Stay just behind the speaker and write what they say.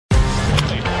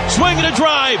swing and a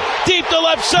drive, deep to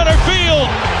left center field,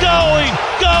 going,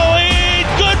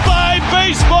 goodbye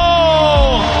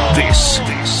baseball! This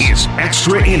is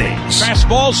Extra Innings.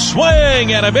 Fastball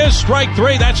swing and a miss, strike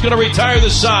three, that's going to retire the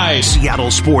side.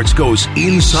 Seattle sports goes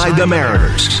inside the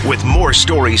Mariners with more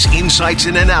stories, insights,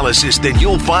 and analysis than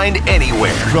you'll find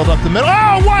anywhere. Drilled up the middle.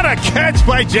 Oh, what a catch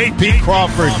by J.P.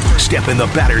 Crawford. Step in the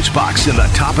batter's box in the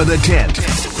top of the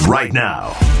 10th right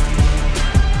now.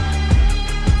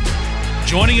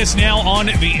 Joining us now on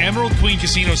the Emerald Queen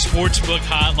Casino Sportsbook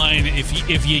Hotline.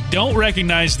 If you don't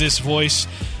recognize this voice,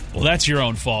 well, that's your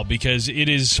own fault because it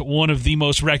is one of the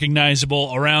most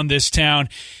recognizable around this town.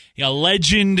 A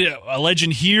legend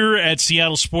here at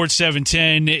Seattle Sports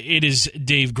 710. It is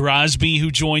Dave Grosby who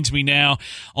joins me now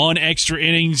on Extra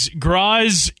Innings.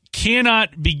 Groz,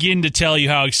 cannot begin to tell you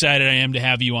how excited I am to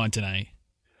have you on tonight.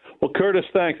 Well, Curtis,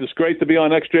 thanks. It's great to be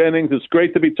on Extra Innings. It's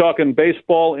great to be talking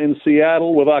baseball in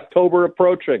Seattle with October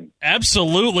approaching.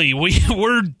 Absolutely.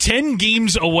 We're 10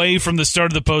 games away from the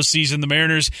start of the postseason. The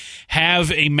Mariners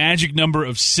have a magic number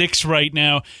of 6 right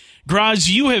now. Groz,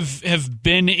 you have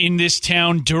been in this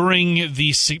town during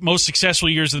the most successful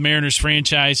years of the Mariners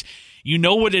franchise. You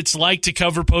know what it's like to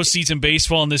cover postseason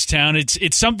baseball in this town.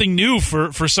 It's something new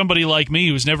for somebody like me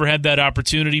who's never had that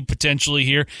opportunity potentially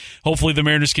here. Hopefully the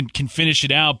Mariners can finish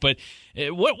it out. But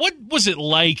what was it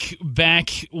like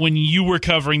back when you were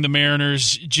covering the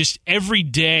Mariners, just every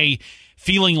day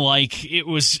feeling like it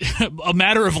was a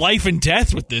matter of life and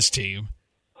death with this team?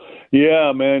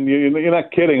 Yeah, man, you're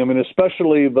not kidding. I mean,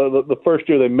 especially the first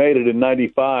year they made it in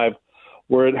 '95.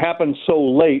 Where it happened so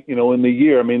late, in the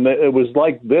year. I mean, it was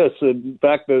like this. In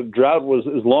fact, the drought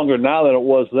is longer now than it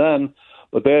was then,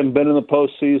 but they hadn't been in the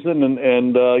postseason,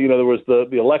 and there was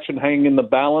the election hanging in the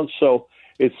balance, so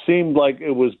it seemed like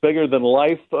it was bigger than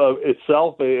life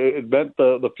itself. It meant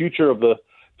the future of the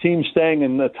team staying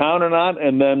in the town or not,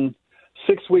 and then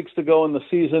 6 weeks to go in the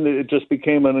season, it just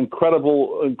became an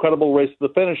incredible race to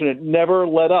the finish, and it never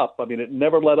let up. I mean, it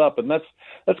never let up, and that's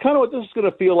kind of what this is going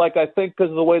to feel like, I think,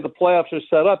 because of the way the playoffs are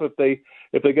set up. If they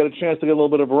get a chance to get a little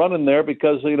bit of a run in there,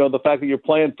 because the fact that you're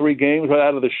playing 3 games right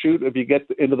out of the chute, if you get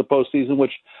into the postseason,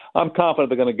 which I'm confident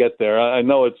they're going to get there. I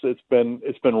know it's been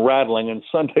rattling, and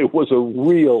Sunday was a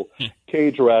real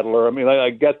cage rattler. I mean, I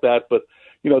get that, but.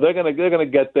 They're gonna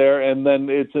get there, and then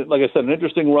it's, like I said, an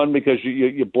interesting run because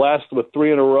you blast with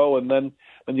 3 in a row, and then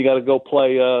you got to go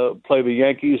play the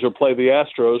Yankees or play the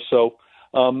Astros. So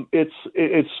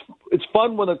it's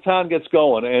fun when the town gets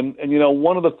going, and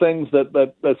one of the things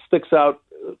that sticks out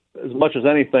as much as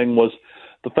anything was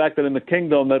the fact that in the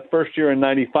Kingdom that first year in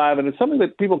 '95, and it's something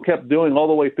that people kept doing all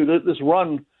the way through this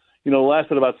run.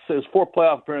 Lasted about 4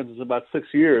 playoff appearances, about 6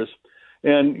 years.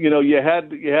 And, you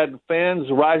had fans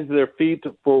rising to their feet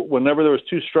for whenever there was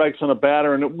 2 strikes on a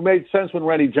batter. And it made sense when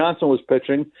Randy Johnson was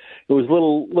pitching. It was a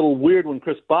little weird when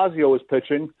Chris Bosio was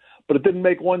pitching, but it didn't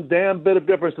make one damn bit of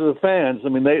difference to the fans. I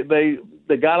mean,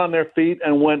 they got on their feet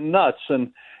and went nuts.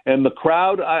 And the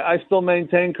crowd, I still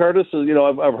maintain, Curtis,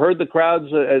 I've heard the crowds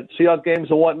at Seahawks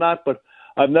games and whatnot, but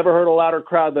I've never heard a louder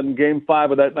crowd than Game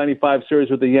 5 of that '95 series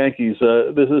with the Yankees.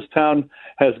 This town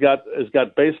has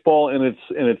got baseball in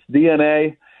its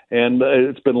DNA, and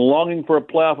it's been longing for a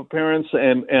playoff appearance.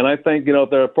 And I think if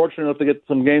they're fortunate enough to get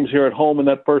some games here at home in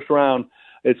that first round,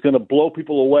 it's going to blow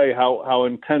people away how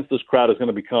intense this crowd is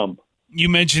going to become. You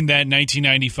mentioned that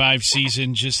 1995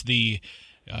 season, just the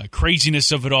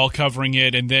craziness of it all, covering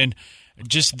it, and then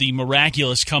just the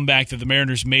miraculous comeback that the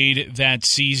Mariners made that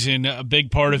season. A big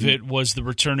part of it was the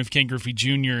return of Ken Griffey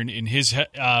Jr. and his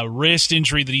wrist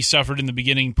injury that he suffered in the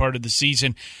beginning part of the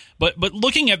season. But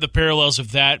looking at the parallels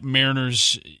of that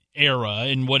Mariners era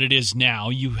and what it is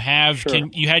now, you had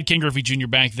Ken Griffey Jr.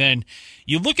 back then.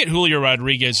 You look at Julio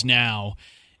Rodriguez now.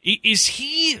 Is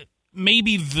he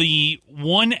maybe the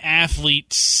one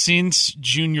athlete since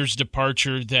Junior's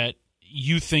departure that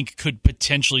you think could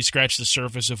potentially scratch the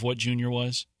surface of what Junior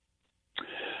was?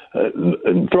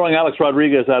 Throwing Alex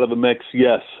Rodriguez out of the mix,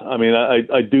 yes. I mean,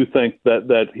 I do think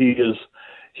that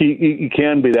he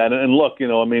can be that. And look,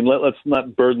 let's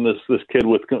not burden this kid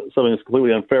with something that's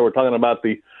completely unfair. We're talking about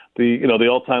the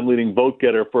all-time leading vote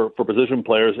getter for position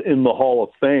players in the Hall of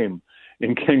Fame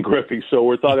in Ken Griffey. So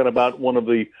we're talking about one of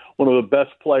the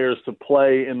best players to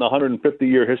play in the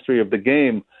 150-year history of the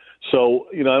game. So,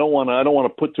 I don't want to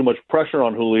put too much pressure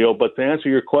on Julio, but to answer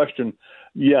your question,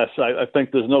 yes, I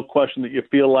think there's no question that you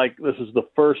feel like this is the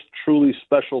first truly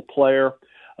special player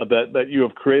that you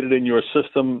have created in your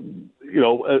system,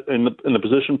 in the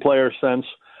position player sense,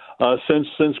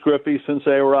 since Griffey, since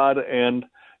A-Rod, and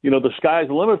the sky's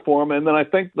the limit for him. And then I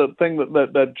think the thing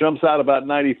that jumps out about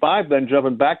 '95, then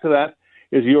jumping back to that,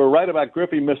 is you were right about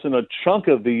Griffey missing a chunk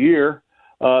of the year.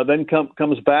 Then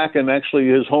comes back, and actually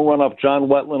his home run off John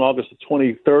Wetland August the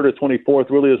 23rd or 24th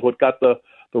really is what got the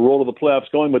roll of the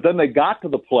playoffs going. But then they got to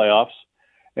the playoffs,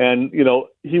 and,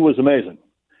 he was amazing.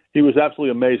 He was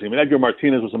absolutely amazing. I mean, Edgar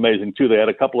Martinez was amazing, too. They had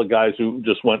a couple of guys who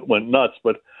just went nuts.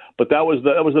 But that was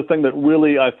the thing that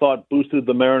really, I thought, boosted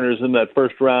the Mariners in that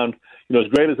first round. As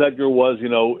great as Edgar was,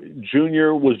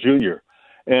 Junior was Junior.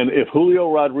 And if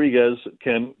Julio Rodriguez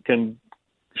can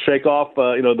shake off,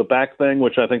 the back thing,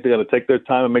 which I think they got to take their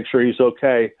time and make sure he's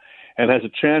okay, and has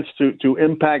a chance to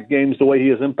impact games the way he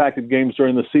has impacted games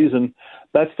during the season,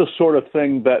 that's the sort of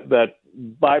thing that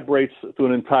vibrates through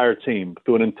an entire team,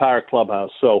 through an entire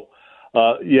clubhouse. So,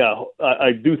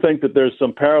 I do think that there's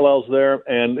some parallels there,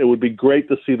 and it would be great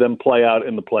to see them play out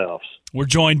in the playoffs. We're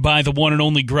joined by the one and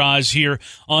only Groz here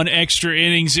on Extra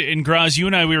Innings. And Groz, you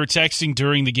and I, we were texting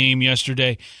during the game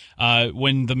yesterday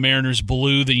when the Mariners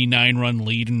blew the 9-run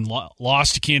lead and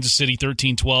lost to Kansas City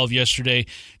 13-12 yesterday.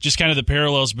 Just kind of the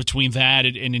parallels between that.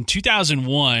 And in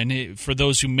 2001, for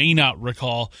those who may not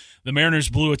recall, the Mariners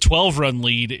blew a 12-run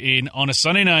lead on a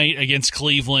Sunday night against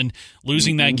Cleveland,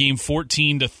 losing that game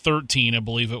 14-13, I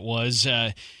believe it was.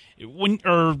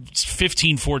 Or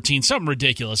 15-14, something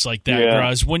ridiculous like that,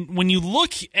 Groz. When you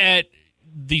look at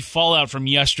the fallout from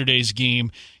yesterday's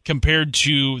game compared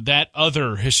to that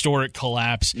other historic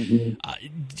collapse,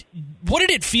 what did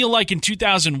it feel like in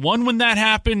 2001 when that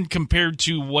happened compared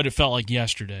to what it felt like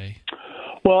yesterday?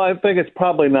 Well, I think it's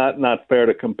probably not fair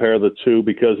to compare the two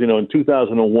because, in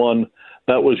 2001,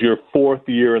 that was your fourth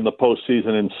year in the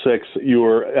postseason in 6. You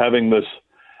were having this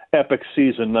epic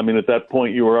season. I mean, at that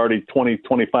point, you were already 20,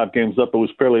 25 games up. It was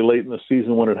fairly late in the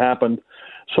season when it happened.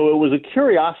 So it was a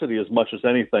curiosity as much as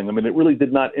anything. I mean, it really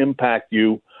did not impact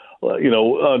you.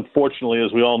 Unfortunately,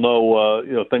 as we all know,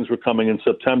 things were coming in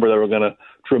September that were going to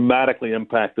dramatically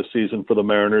impact the season for the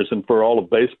Mariners and for all of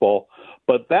baseball.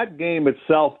 But that game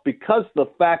itself, because the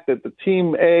fact that the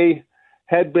team A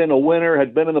had been a winner,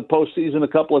 had been in the postseason a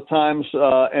couple of times,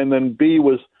 and then B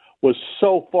was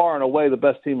so far and away the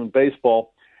best team in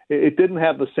baseball, it didn't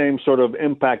have the same sort of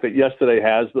impact that yesterday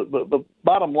has. The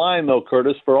bottom line, though,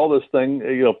 Curtis, for all this thing,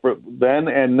 for then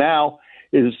and now,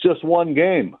 is just one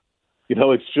game.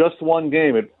 It's just one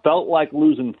game. It felt like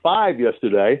losing 5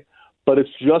 yesterday, but it's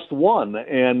just one,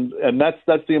 and that's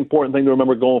the important thing to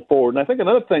remember going forward. And I think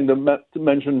another thing to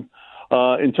mention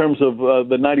in terms of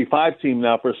the 95 team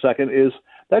now for a second is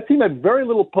that team had very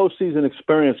little postseason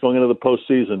experience going into the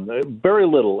postseason, very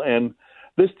little, and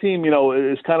this team,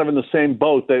 is kind of in the same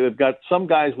boat. They've got some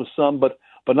guys with some, but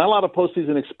not a lot of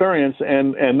postseason experience,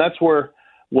 and that's where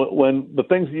when the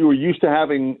things that you were used to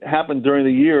having happen during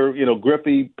the year,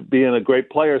 Griffey being a great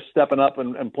player, stepping up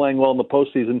and playing well in the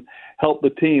postseason, helped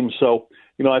the team. So,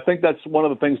 I think that's one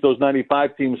of the things those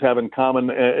 95 teams have in common.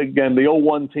 Again, the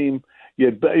 01 team,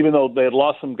 even though they had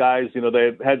lost some guys,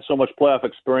 they had so much playoff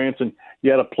experience, and you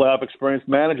had a playoff experienced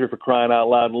manager for crying out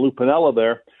loud, and Lou Piniella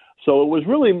there. So it was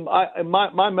really,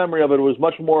 my memory of it was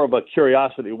much more of a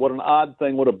curiosity. What an odd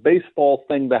thing, what a baseball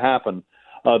thing to happen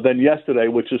than yesterday,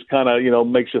 which is kind of,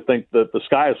 makes you think that the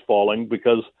sky is falling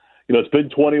because, it's been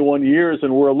 21 years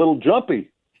and we're a little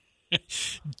jumpy.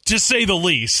 To say the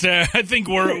least. I think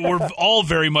we're all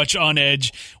very much on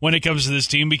edge when it comes to this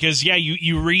team because,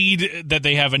 you read that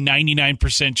they have a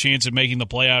 99% chance of making the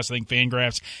playoffs. I think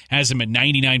Fangraphs has them at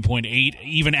 99.8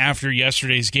 even after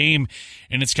yesterday's game.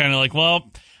 And it's kind of like,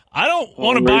 well, I don't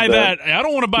want to buy that. I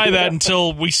don't want to buy that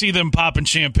until we see them popping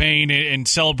champagne and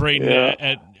celebrating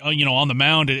at on the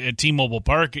mound at T-Mobile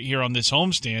Park here on this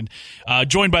homestand.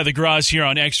 Joined by the Groz here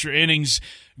on Extra Innings.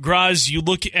 Groz, you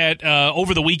look at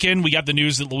over the weekend, we got the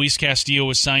news that Luis Castillo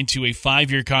was signed to a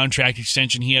 5-year contract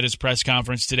extension. He had his press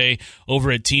conference today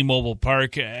over at T-Mobile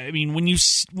Park. I mean,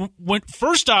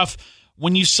 first off,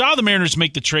 when you saw the Mariners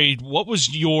make the trade, what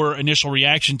was your initial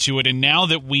reaction to it? And now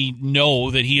that we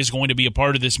know that he is going to be a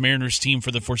part of this Mariners team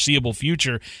for the foreseeable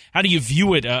future, how do you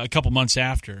view it a couple months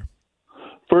after?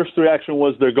 First reaction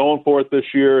was they're going for it this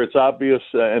year. It's obvious,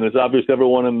 and it's obvious to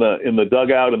everyone in the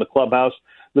dugout, in the clubhouse.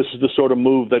 This is the sort of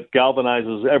move that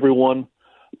galvanizes everyone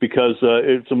because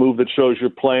it's a move that shows your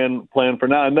plan for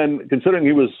now. And then considering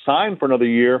he was signed for another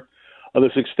year,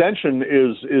 this extension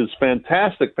is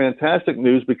fantastic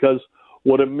news because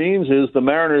what it means is the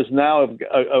Mariners now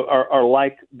are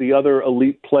like the other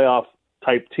elite playoff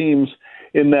type teams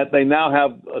in that they now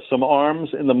have some arms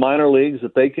in the minor leagues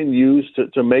that they can use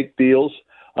to make deals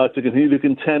to continue to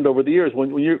contend over the years.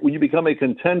 When you become a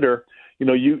contender,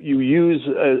 you use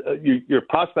your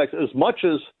prospects as much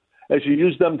as you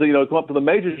use them to come up to the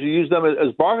majors. You use them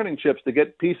as bargaining chips to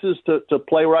get pieces to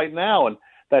play right now, and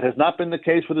That has not been the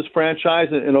case with this franchise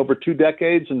in over 2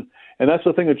 decades, and that's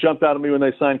the thing that jumped out at me when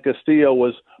they signed Castillo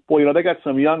was, boy, they got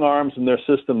some young arms in their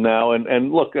system now,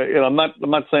 and look, I'm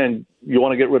not saying you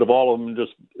want to get rid of all of them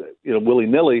just willy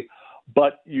nilly,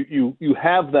 but you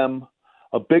have them.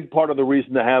 A big part of the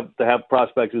reason to have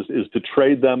prospects is to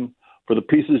trade them for the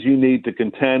pieces you need to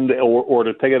contend or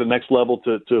to take it to the next level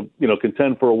to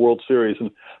contend for a World Series. And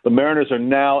the Mariners are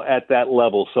now at that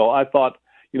level. So I thought,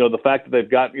 the fact that they've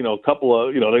got, a couple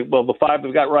of, the 5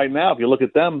 they've got right now, if you look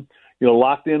at them,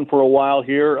 locked in for a while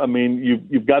here. I mean,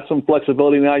 you've got some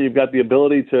flexibility now. You've got the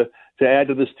ability to add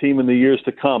to this team in the years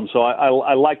to come. So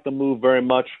I like the move very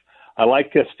much. I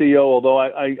like Castillo, although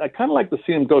I kind of like to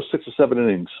see him go 6 or 7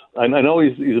 innings. I know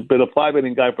he's been a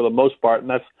 5-inning guy for the most part, and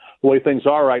that's the way things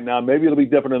are right now. Maybe it'll be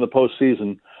different in the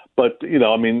postseason, but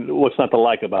what's not to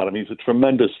like about him? He's a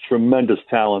tremendous, tremendous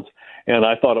talent, and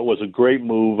I thought it was a great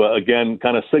move. Again,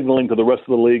 kind of signaling to the rest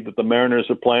of the league that the Mariners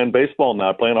are playing baseball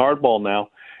now, playing hardball now,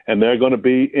 and they're going to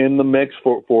be in the mix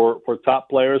for top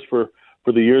players for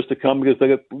the years to come because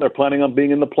they're planning on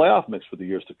being in the playoff mix for the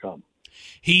years to come.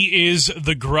 He is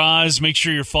the Groz. Make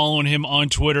sure you're following him on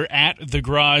Twitter at the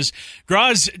Groz.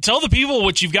 Groz, tell the people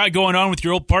what you've got going on with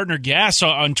your old partner Gas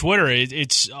on Twitter.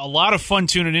 It's a lot of fun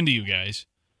tuning into you guys.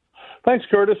 Thanks,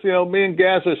 Curtis. Me and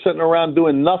Gas are sitting around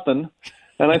doing nothing,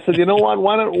 and I said,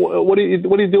 what are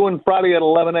you doing Friday at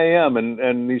 11 a.m.?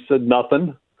 And he said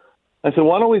nothing. I said,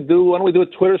 why don't we do a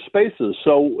Twitter Spaces?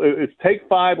 So it's Take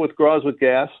 5 with Groz with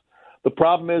Gas. The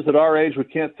problem is at our age we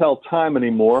can't tell time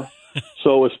anymore.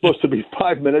 So it's supposed to be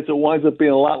 5 minutes. It winds up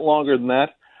being a lot longer than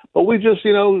that. But we just,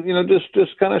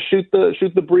 just kind of shoot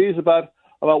the breeze about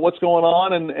what's going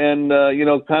on and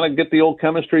kind of get the old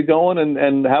chemistry going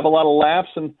and have a lot of laughs.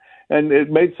 And it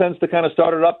made sense to kind of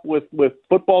start it up with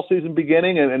football season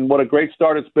beginning and what a great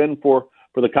start it's been for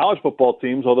the college football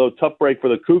teams, although tough break for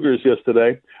the Cougars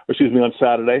on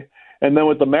Saturday. And then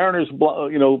with the Mariners,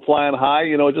 flying high,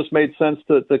 it just made sense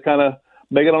to kind of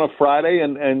make it on a Friday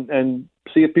and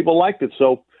see if people liked it.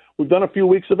 So we've done a few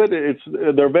weeks of it.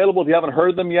 They're available if you haven't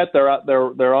heard them yet. They're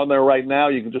on there right now.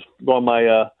 You can just go on my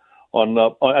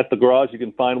at the Groz. You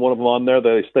can find one of them on there.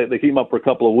 They keep them up for a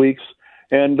couple of weeks,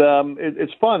 and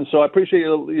it's fun. So I appreciate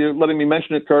you letting me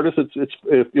mention it, Curtis. It's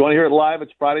if you want to hear it live,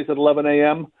 it's Fridays at 11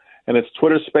 a.m. and it's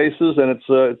Twitter Spaces, and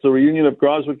it's a reunion of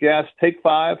Groz with Gas, Take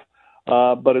 5,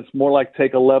 but it's more like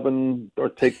Take 11 or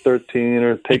Take 13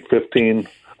 or Take 15.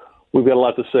 We've got a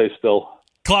lot to say still.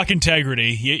 Clock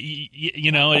integrity,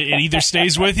 it either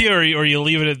stays with you or you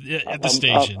leave it at the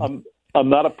station. I'm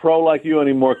not a pro like you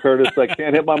anymore, Curtis. I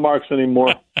can't hit my marks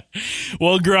anymore.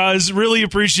 Well, Groz, really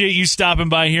appreciate you stopping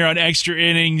by here on Extra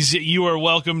Innings. You are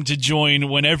welcome to join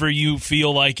whenever you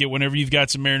feel like it, whenever you've got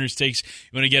some Mariners takes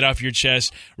you want to get off your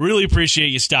chest. Really appreciate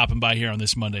you stopping by here on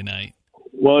this Monday night.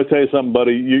 Well, I'll tell you something,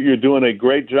 buddy. You're doing a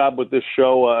great job with this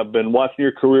show. I've been watching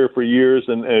your career for years,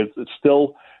 and it's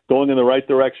still going in the right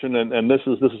direction, and this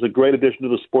is a great addition to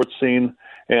the sports scene,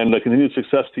 and continued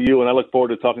success to you, and I look forward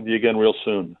to talking to you again real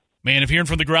soon. Man, if hearing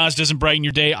from the Groz doesn't brighten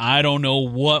your day, I don't know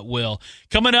what will.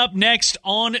 Coming up next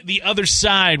on the other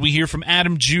side, we hear from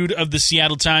Adam Jude of the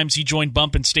Seattle Times. He joined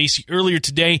Bump and Stacy earlier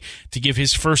today to give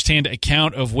his firsthand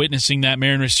account of witnessing that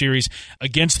Mariners series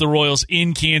against the Royals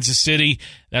in Kansas City.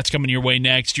 That's coming your way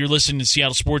next. You're listening to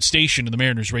Seattle Sports Station and the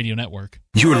Mariners Radio Network.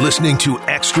 You're listening to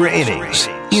Extra Innings,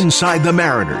 Inside the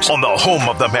Mariners, on the home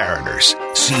of the Mariners,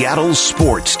 Seattle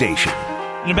Sports Station.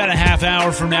 In about a half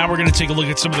hour from now, we're going to take a look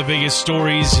at some of the biggest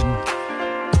stories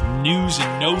and news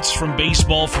and notes from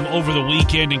baseball from over the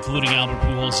weekend, including Albert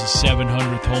Pujols'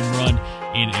 700th home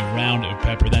run in a round of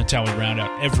pepper. That's how we round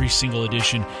out every single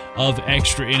edition of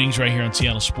Extra Innings right here on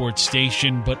Seattle Sports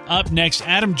Station. But up next,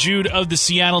 Adam Jude of the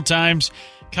Seattle Times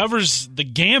covers the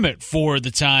gamut for the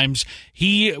Times.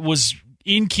 He was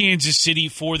in Kansas City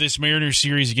for this Mariners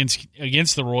series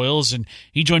against the Royals, and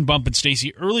he joined Bump and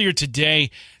Stacy earlier today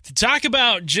to talk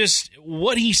about just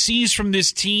what he sees from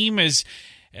this team as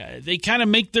they kind of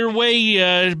make their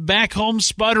way back home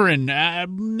sputtering.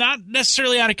 Not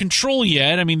necessarily out of control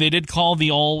yet. I mean, they did call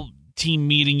the all-team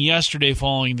meeting yesterday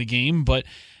following the game, but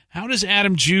how does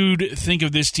Adam Jude think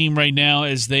of this team right now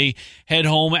as they head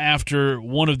home after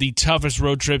one of the toughest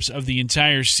road trips of the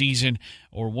entire season,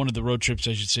 or one of the road trips,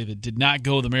 I should say, that did not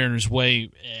go the Mariners' way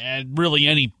at really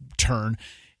any turn?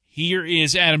 Here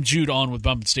is Adam Jude on with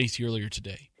Bump and Stacy earlier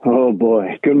today. Oh,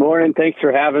 boy. Good morning. Thanks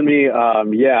for having me.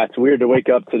 Yeah, it's weird to wake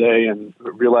up today and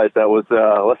realize that was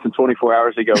less than 24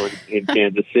 hours ago in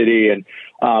Kansas City. And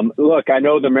look, I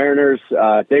know the Mariners,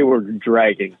 they were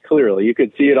dragging, clearly. You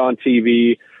could see it on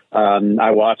TV.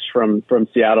 I watched from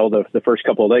Seattle the first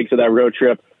couple of legs of that road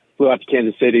trip, flew out to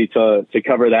Kansas City to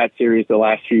cover that series the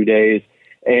last few days.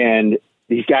 and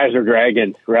these guys are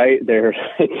dragging, right?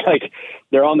 It's like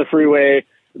they're on the freeway.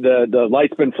 The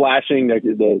light's been flashing.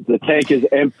 The tank is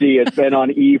empty. It's been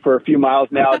on E for a few miles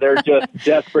now. They're just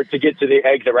desperate to get to the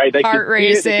exit, right? They Heart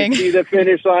racing. They can see the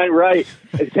finish line, right?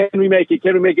 Can we make it?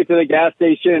 Can we make it to the gas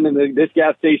station? And this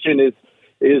gas station is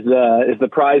the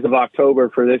prize of October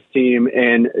for this team.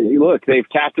 And look, they've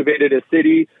captivated a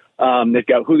city. They've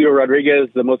got Julio Rodriguez,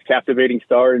 the most captivating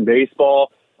star in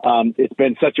baseball. It's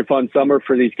been such a fun summer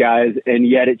for these guys, and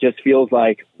yet it just feels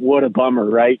like what a bummer,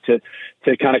 right? To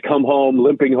kind of come home,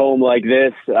 limping home like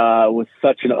this with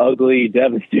such an ugly,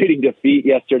 devastating defeat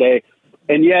yesterday.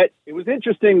 And yet it was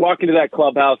interesting walking to that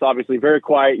clubhouse, obviously very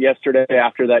quiet yesterday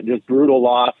after that just brutal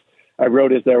loss. I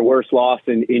wrote it's their worst loss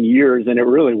in years, and it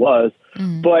really was.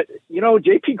 But,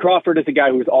 J.P. Crawford is a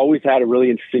guy who's always had a really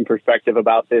interesting perspective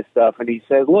about this stuff. And he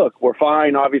says, look, we're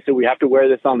fine. Obviously, we have to wear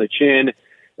this on the chin.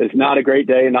 It's not a great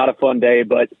day, not a fun day,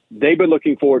 but they've been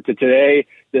looking forward to today,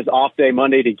 this off day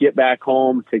Monday, to get back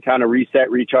home, to kind of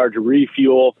reset, recharge,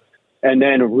 refuel, and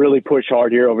then really push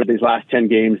hard here over these last 10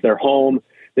 games. They're home.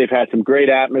 They've had some great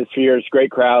atmospheres, great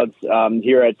crowds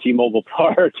here at T-Mobile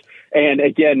Park. And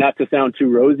again, not to sound too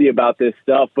rosy about this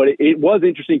stuff, but it was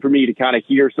interesting for me to kind of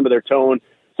hear some of their tone,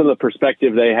 some of the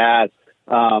perspective they had,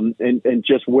 and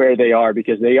just where they are,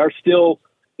 because they are still,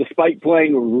 despite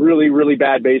playing really, really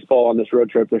bad baseball on this road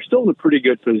trip, they're still in a pretty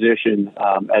good position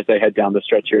as they head down the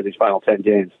stretch here, these final 10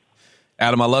 games.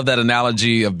 Adam, I love that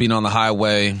analogy of being on the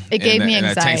highway. It gave me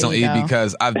anxiety, on E,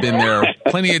 because I've been there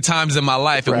plenty of times in my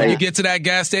life. And when you get to that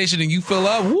gas station and you fill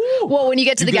up, well, when you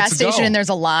get to the gas station and there's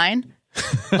a line,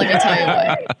 let me tell you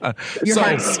what, your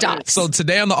heart stops. So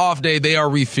today on the off day, they are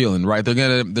refueling, right? They're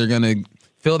gonna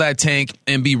fill that tank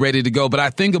and be ready to go. But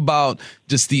I think about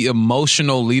just the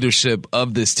emotional leadership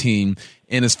of this team.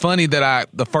 And it's funny that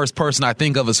the first person I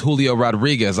think of is Julio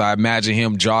Rodriguez. I imagine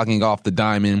him jogging off the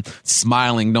diamond,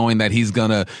 smiling, knowing that he's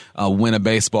going to win a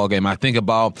baseball game. I think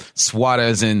about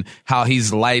Suarez and how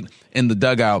he's light in the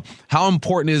dugout. How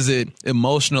important is it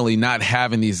emotionally not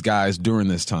having these guys during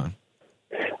this time?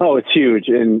 Oh, it's huge.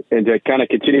 And to kind of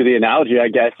continue the analogy, I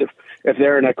guess, if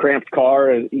they're in a cramped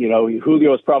car,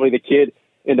 Julio is probably the kid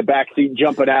in the back seat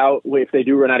jumping out if they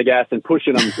do run out of gas and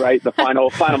pushing them, right, the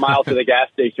final mile to the gas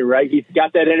station, right? He's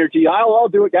got that energy. I'll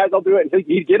do it, guys. I'll do it. And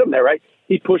he'd get them there, right?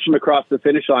 He'd push them across the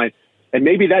finish line. And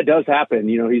maybe that does happen.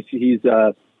 He's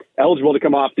eligible to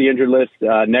come off the injured list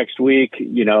next week,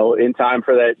 in time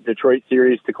for that Detroit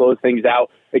series to close things out.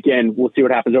 Again, we'll see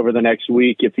what happens over the next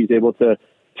week if he's able to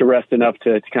rest enough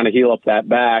to kind of heal up that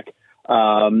back.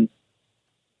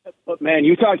 But, man,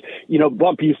 you talked,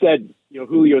 Bump, you said,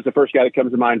 Julio is the first guy that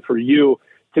comes to mind for you.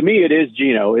 To me, it is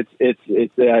Gino. It's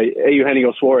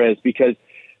Eugenio Suarez, because,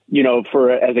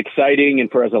 for as exciting and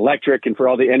for as electric and for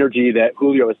all the energy that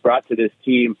Julio has brought to this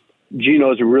team,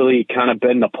 Gino's really kind of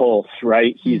been the pulse,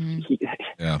 right?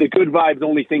 The good vibes,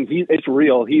 only things. It's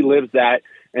real. He lives that,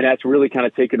 and that's really kind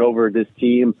of taken over this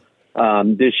team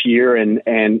this year. And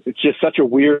it's just such a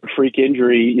weird freak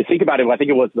injury. You think about it, I think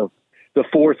it was the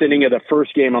fourth inning of the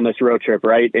first game on this road trip,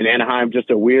 right? In Anaheim,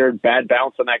 just a weird bad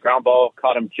bounce on that ground ball,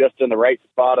 caught him just in the right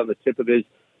spot on the tip of his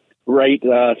right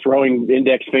throwing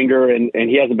index finger, and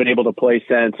he hasn't been able to play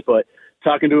since. But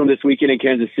talking to him this weekend in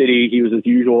Kansas City, he was his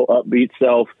usual upbeat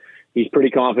self. He's pretty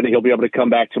confident he'll be able to come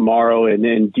back tomorrow and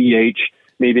then DH.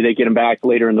 Maybe they get him back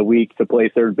later in the week to play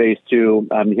third base too.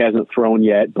 He hasn't thrown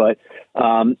yet, but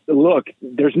look,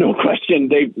 there's no question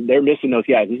they're missing those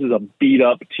guys. This is a beat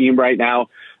up team right now.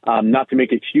 Not to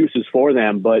make excuses for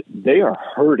them, but they are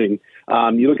hurting.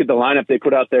 You look at the lineup they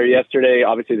put out there yesterday.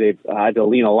 Obviously, they've had to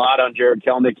lean a lot on Jared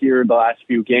Kelenic here in the last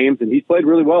few games, and he's played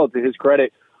really well, to his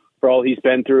credit, for all he's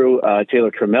been through.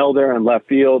 Taylor Trammell there in left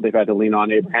field. They've had to lean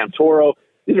on Abraham Toro.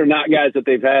 These are not guys that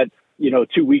they've had,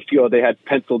 2 weeks ago they had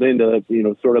penciled into,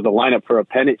 sort of the lineup for a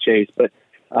pennant chase. But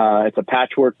it's a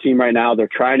patchwork team right now. They're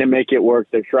trying to make it work.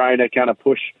 They're trying to kind of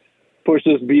push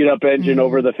this beat-up engine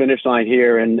over the finish line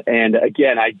here. And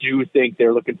again, I do think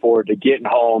they're looking forward to getting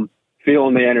home,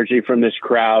 feeling the energy from this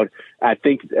crowd. I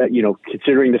think,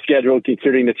 considering the schedule,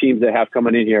 considering the teams they have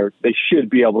coming in here, they should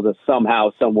be able to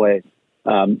somehow, some way,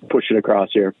 push it across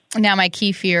here. Now, my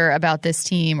key fear about this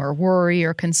team, or worry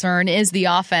or concern, is the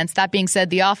offense. That being said,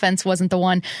 the offense wasn't the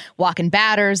one walking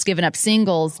batters, giving up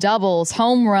singles, doubles,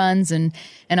 home runs, and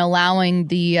allowing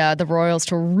the Royals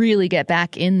to really get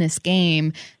back in this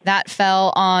game. That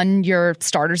fell on your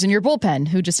starters and your bullpen,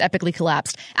 who just epically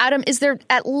collapsed. Adam, is there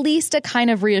at least a kind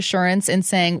of reassurance in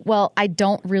saying, well, I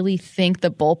don't really think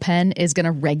the bullpen is going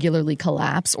to regularly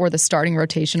collapse, or the starting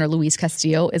rotation or Luis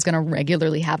Castillo is going to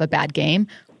regularly have a bad game?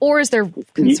 Or is there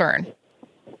concern?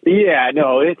 Yeah,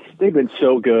 no, they've been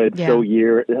so good, so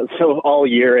all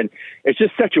year, and it's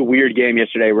just such a weird game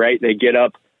yesterday, right? They get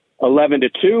up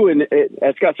 11-2, and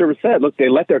as Scott Servais said, look, they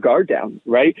let their guard down,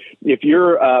 right? If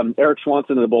you're Eric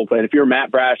Swanson in the bullpen, if you're Matt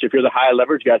Brash, if you're the high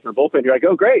leverage guys in the bullpen, you're like,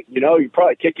 oh, great, you're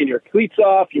probably kicking your cleats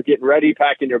off, you're getting ready,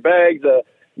 packing your bags, at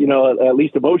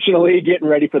least emotionally, getting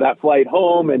ready for that flight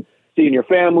home and seeing your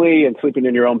family and sleeping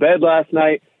in your own bed last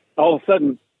night. All of a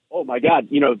sudden, oh my God,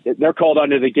 they're called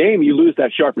onto the game. You lose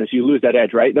that sharpness, you lose that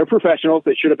edge, right? They're professionals.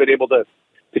 They should have been able to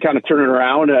kind of turn it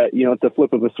around, at the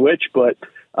flip of a switch, but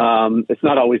it's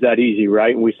not always that easy,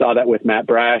 right? And we saw that with Matt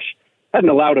Brash. Hadn't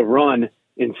allowed a run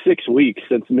in 6 weeks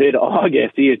since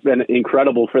mid-August. He has been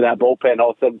incredible for that bullpen.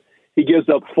 All of a sudden, he gives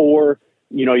up 4.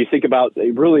 You think about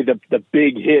really the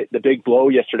big hit, the big blow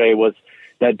yesterday was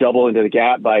that double into the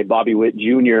gap by Bobby Witt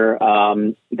Jr.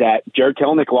 That Jared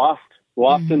Kelenic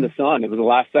lost in the sun. It was the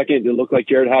last second. It looked like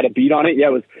Jared had a beat on it. Yeah,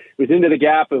 it was into the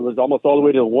gap. It was almost all the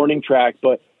way to the warning track,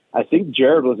 but I think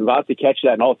Jared was about to catch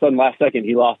that, and all of a sudden, last second,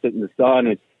 he lost it in the sun.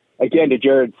 And again, to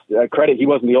Jared's credit, he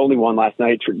wasn't the only one last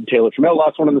night. Taylor Trammell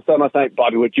lost one in the sun last night.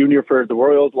 Bobby Witt Jr. for the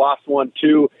Royals lost one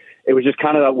too. It was just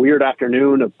kind of that weird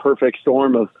afternoon, a perfect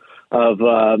storm of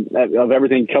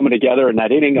everything coming together in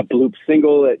that inning. A bloop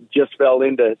single that just fell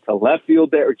into left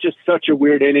field there. Just such a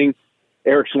weird inning.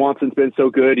 Eric Swanson's been so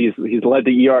good. He's led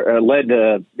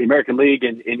the American League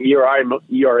in ERA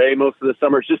most of the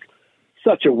summer. It's just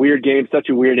such a weird game, such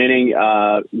a weird inning.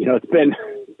 It's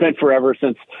been forever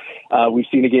since we've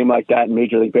seen a game like that in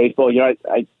Major League Baseball.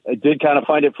 I did kind of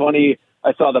find it funny.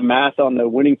 I saw the math on the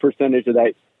winning percentage of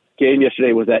that game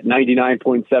yesterday was at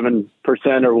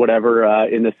 99.7% or whatever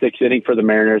in the 6th inning for the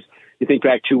Mariners. You think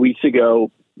back 2 weeks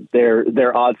ago,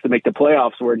 their odds to make the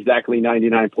playoffs were exactly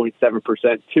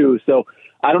 99.7% too. So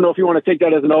I don't know if you want to take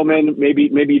that as an omen.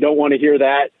 Maybe you don't want to hear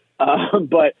that.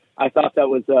 But I thought that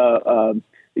was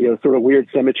sort of weird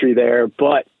symmetry there.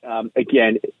 But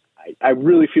again, I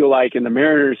really feel like, and the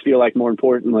Mariners feel like, more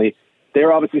importantly,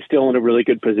 they're obviously still in a really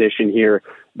good position here.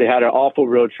 They had an awful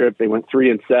road trip. They went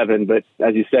 3-7, but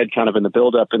as you said, kind of in the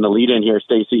buildup and the lead-in here,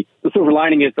 Stacey, the silver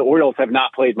lining is the Orioles have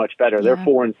not played much better. Yeah. They're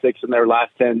 4-6 in their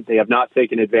last 10. They have not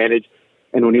taken advantage.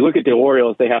 And when you look at the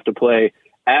Orioles, they have to play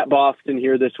at Boston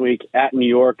here this week, at New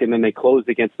York, and then they closed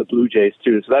against the Blue Jays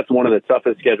too. So that's one of the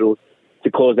toughest schedules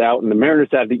to close out, and the Mariners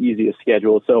have the easiest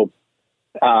schedule. So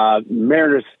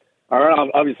Mariners are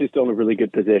obviously still in a really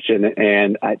good position,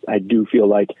 and I do feel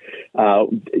like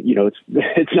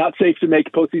it's not safe to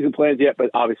make postseason plans yet, but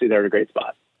obviously they're in a great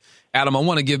spot. Adam, I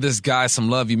want to give this guy some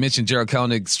love. You mentioned Jared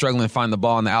Kelenic struggling to find the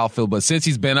ball in the outfield, but since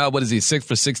he's been up, 6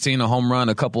 for 16, a home run,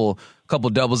 a couple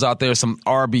doubles out there, some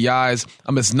RBIs.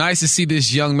 It's nice to see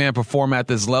this young man perform at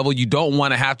this level. You don't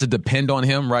want to have to depend on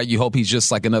him, right? You hope he's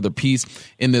just like another piece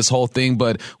in this whole thing.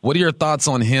 But what are your thoughts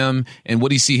on him, and what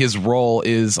do you see his role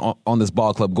is on this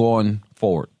ball club going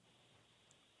forward?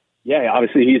 Yeah,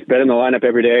 obviously he's been in the lineup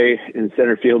every day in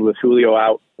center field with Julio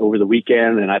out over the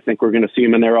weekend, and I think we're going to see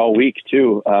him in there all week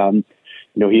too.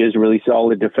 He is really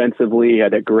solid defensively. He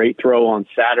had a great throw on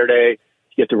Saturday.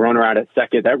 Get the runner out at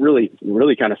second. That really,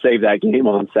 really kind of saved that game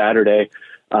on Saturday.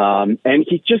 And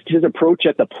his approach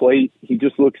at the plate, he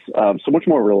just looks so much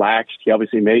more relaxed. He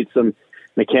obviously made some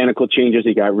mechanical changes.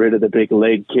 He got rid of the big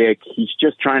leg kick. He's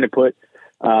just trying to put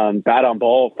bat on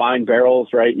ball, find barrels,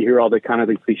 right? You hear all the kind of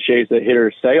the cliches that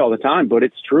hitters say all the time, but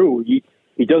it's true.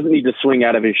 He doesn't need to swing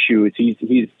out of his shoes. He's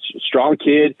a strong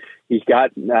kid. He's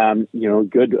got,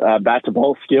 good bat to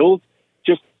ball skills.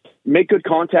 Just make good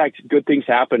contact, good things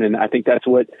happen. And I think that's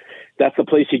the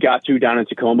place he got to down in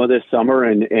Tacoma this summer.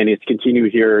 And it's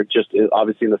continued here, just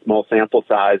obviously in the small sample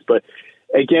size. But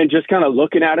again, just kind of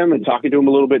looking at him and talking to him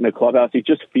a little bit in the clubhouse, he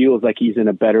just feels like he's in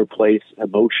a better place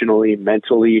emotionally,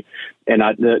 mentally. And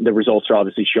the results are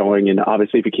obviously showing. And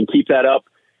obviously if he can keep that up,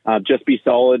 just be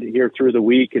solid here through the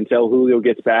week until Julio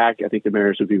gets back, I think the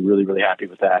Mariners would be really, really happy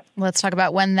with that. Let's talk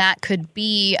about when that could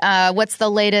be. What's the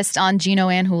latest on Gino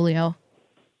and Julio?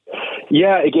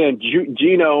 Yeah, again,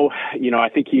 Gino, I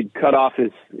think he'd cut off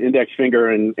his index finger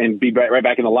and be right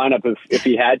back in the lineup if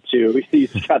he had to.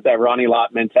 He's got that Ronnie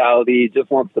Lott mentality. He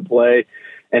just wants to play,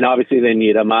 and obviously they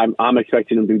need him. I'm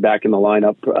expecting him to be back in the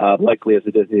lineup, likely as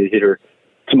a designated hitter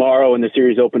tomorrow in the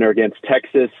series opener against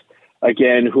Texas.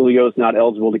 Again, Julio's not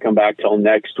eligible to come back till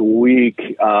next week.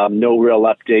 No real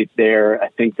update there. I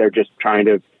think they're just trying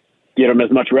to get him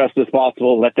as much rest as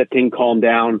possible, let that thing calm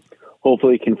down.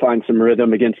 Hopefully he can find some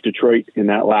rhythm against Detroit in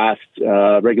that last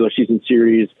regular season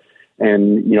series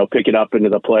and, pick it up into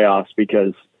the playoffs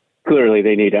because clearly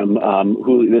they need him.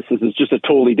 This is just a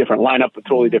totally different lineup, a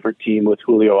totally different team with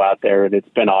Julio out there, and it's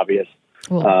been obvious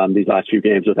these last few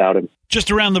games without him.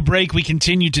 Just around the break, we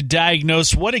continue to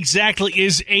diagnose what exactly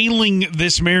is ailing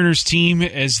this Mariners team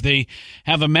as they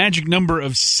have a magic number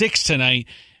of 6 tonight.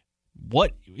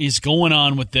 What is going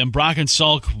on with them? Brock and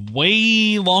Salk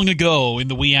way long ago in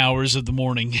the wee hours of the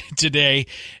morning today.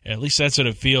 At least that's what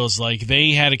it feels like.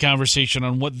 They had a conversation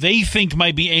on what they think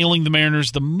might be ailing the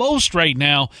Mariners the most right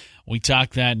now. We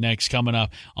talk that next, coming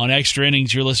up on Extra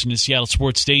Innings. You're listening to Seattle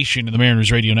Sports Station and the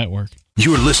Mariners Radio Network.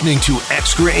 You're listening to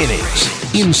Extra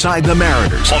Innings, Inside the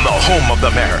Mariners, on the home of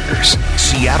the Mariners,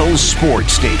 Seattle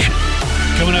Sports Station.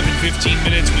 Coming up in 15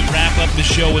 minutes, we wrap up the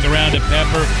show with a round of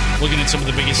pepper, looking at some of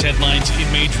the biggest headlines in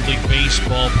Major League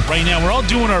Baseball. But right now, we're all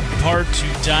doing our part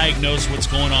to diagnose what's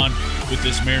going on with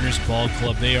this Mariners ball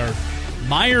club. They are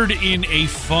mired in a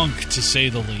funk, to say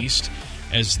the least,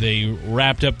 as they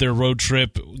wrapped up their road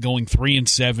trip going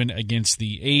 3-7 against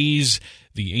the A's,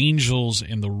 the Angels,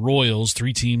 and the Royals,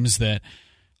 3 teams that,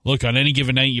 look, on any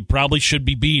given night, you probably should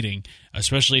be beating,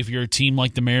 especially if you're a team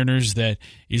like the Mariners that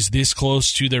is this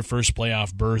close to their first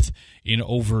playoff berth in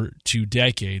over 2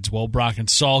 decades. Well, Brock and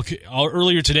Salk,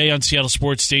 earlier today on Seattle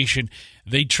Sports Station,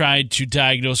 they tried to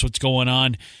diagnose what's going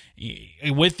on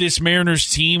with this Mariners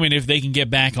team and if they can get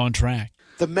back on track.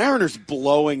 The Mariners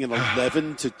blowing an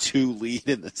 11-2 lead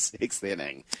in the 6th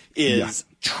inning is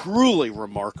truly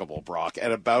remarkable, Brock,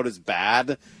 and about as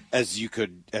bad as you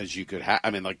could have.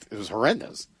 I mean, like, it was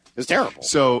horrendous. It was terrible.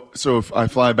 So if I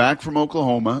fly back from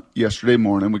Oklahoma yesterday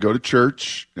morning, we go to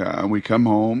church, we come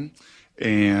home,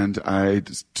 and I,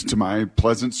 to my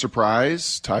pleasant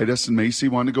surprise, Titus and Macy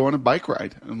wanted to go on a bike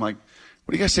ride. I'm like,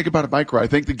 what do you guys think about a bike ride? I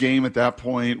think the game at that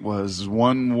point was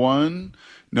 1-1.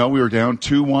 No, we were down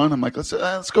 2-1. I'm like,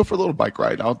 let's go for a little bike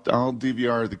ride. I'll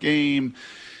DVR the game,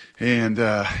 and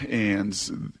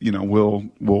you know we'll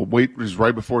wait. It was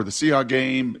right before the Seahawks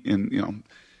game, and you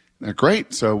know,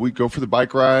 great. So we go for the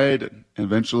bike ride, and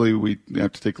eventually we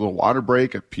have to take a little water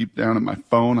break. I peep down at my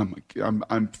phone.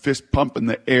 I'm fist pumping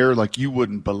the air like you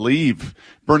wouldn't believe,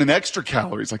 burning extra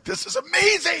calories. Like, this is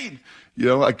amazing. You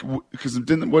know, like, because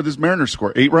what does Mariners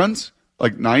score? 8 runs?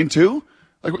 Like 9-2?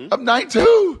 Like, I'm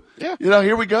 9-2. Yeah. You know,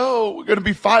 here we go. We're going to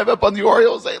be 5 up on the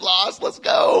Orioles. They lost. Let's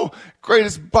go.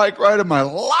 Greatest bike ride of my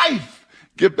life.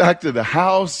 Get back to the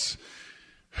house.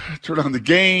 Turn on the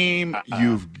game.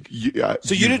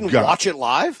 So you didn't watch it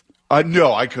live?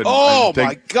 No, I couldn't. Oh,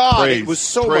 my God. It was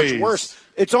so praise. much worse.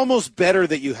 It's almost better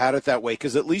that you had it that way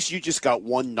because at least you just got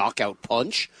one knockout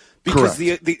punch. Because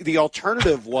the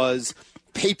alternative was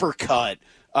paper cut.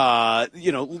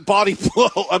 Body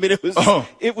blow. I mean,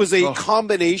 it was a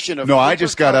combination of. No, I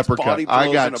just got uppercut. Body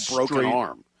blows and a broken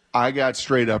arm. I got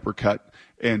straight uppercut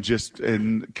and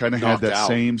kind of had that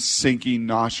same sinking,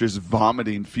 nauseous,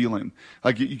 vomiting feeling.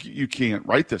 Like you can't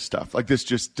write this stuff. Like, this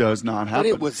just does not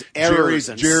happen. But it was errors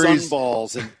and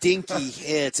sunballs and dinky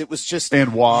hits. It was just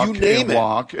and walk you name and it.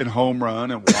 Walk and home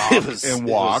run and walk and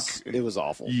walk. It was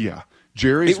awful. Yeah,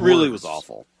 Jerry's. It really was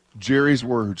awful. Jerry's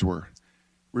words were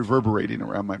reverberating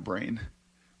around my brain.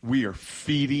 We are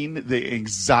feeding the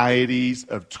anxieties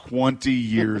of 20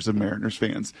 years of Mariners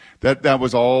fans. That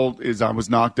was all. Is I was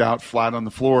knocked out flat on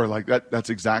the floor. Like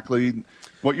that's exactly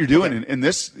what you're doing. Okay. And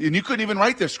you couldn't even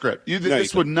write this script.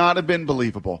 This would not have been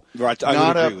believable. Right. I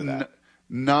would agree with that.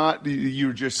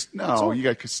 You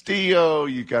got Castillo,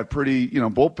 you got pretty,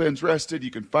 bullpens rested.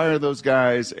 You can fire those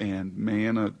guys, and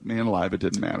man alive, it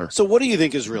didn't matter. So what do you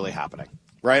think is really happening?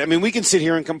 Right? I mean, we can sit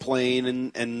here and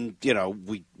complain, and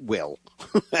we will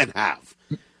and have.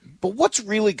 But what's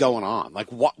really going on? Like,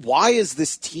 why is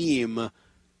this team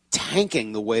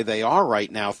tanking the way they are right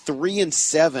now?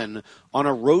 3-7 on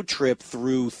a road trip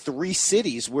through 3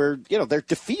 cities where they're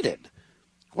defeated.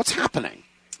 What's happening?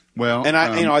 Well, and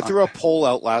I threw a poll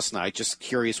out last night, just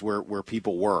curious where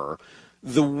people were.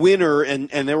 The winner, and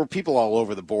there were people all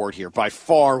over the board here, by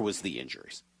far was the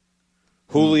injuries.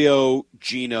 Julio,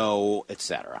 Gino,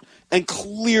 etc. And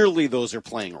clearly those are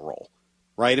playing a role,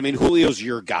 right? I mean, Julio's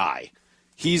your guy.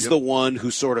 He's the one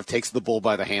who sort of takes the bull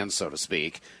by the hand, so to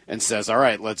speak, and says, all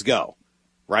right, let's go,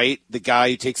 right? The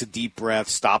guy who takes a deep breath,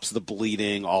 stops the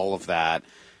bleeding, all of that.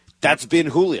 That's been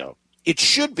Julio. It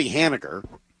should be Haniger,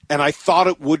 and I thought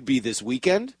it would be this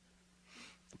weekend.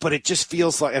 But it just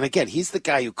feels like, and again, he's the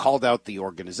guy who called out the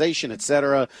organization, et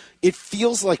cetera. It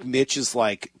feels like Mitch is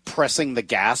like pressing the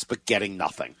gas but getting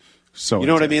nothing. So you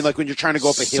know what I mean? Like when you're trying to go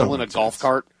up a hill in a golf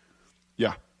cart.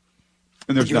 Yeah.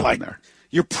 And there's nothing there.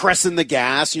 You're pressing the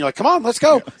gas, and you're like, come on, let's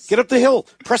go. Yes. Get up the hill.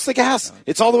 Press the gas.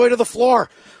 It's all the way to the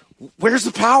floor. Where's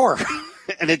the power?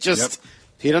 And it just,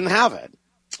 he doesn't have it.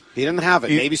 He didn't have it.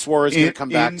 Maybe Suarez is going to come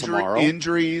back tomorrow.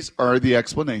 Injuries are the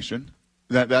explanation.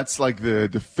 That's like the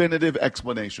definitive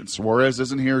explanation. Suarez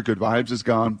isn't here. Good vibes is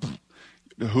gone.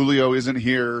 Julio isn't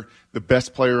here, the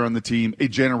best player on the team, a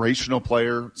generational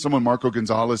player. Someone, Marco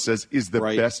Gonzalez, says is the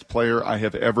best player I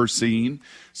have ever seen.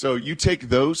 So you take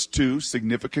those two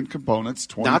significant components,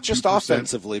 22%. Not just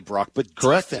offensively, Brock, but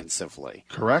defensively.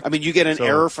 Correct. I mean, you get an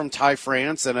error from Ty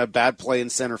France and a bad play in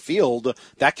center field.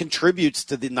 That contributes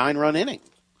to the 9-run inning.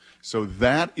 So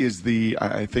that is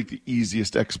I think, the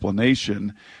easiest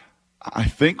explanation. I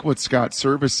think what Scott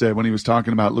Service said when he was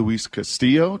talking about Luis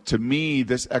Castillo, to me,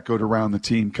 this echoed around the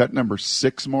team. Cut number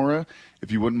 6, Maura,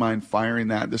 if you wouldn't mind firing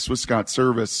that. This was Scott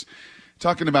Service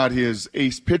talking about his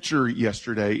ace pitcher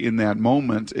yesterday in that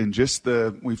moment, and just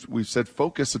we've said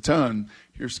focus a ton.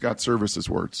 Here's Scott Service's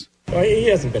words. He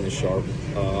hasn't been as sharp.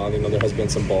 There has been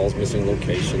some balls missing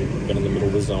location, been in the middle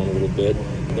of the zone a little bit.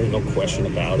 There's no question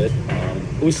about it.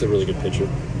 Luis is a really good pitcher.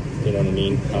 You know what I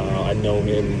mean? I know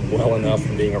him well enough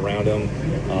from being around him.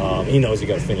 He knows he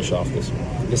got to finish off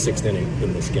the sixth inning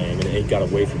in this game, and it got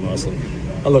away from us. And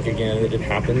look, again, it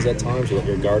happens at times. You let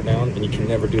your guard down, and you can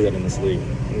never do that in this league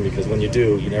because when you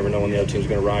do, you never know when the other team's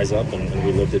going to rise up, and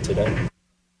we lived it today.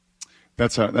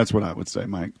 That's what I would say,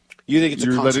 Mike. You think it's a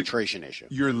concentration issue?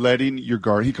 You're letting your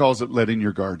guard. He calls it letting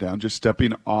your guard down, just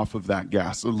stepping off of that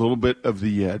gas, a little bit of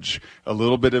the edge, a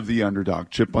little bit of the underdog,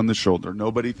 chip on the shoulder.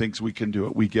 Nobody thinks we can do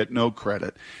it. We get no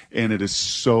credit, and it is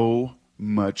so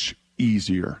much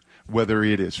easier. Whether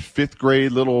it is fifth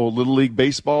grade little league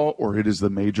baseball or it is the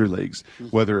major leagues,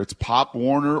 whether it's Pop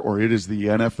Warner or it is the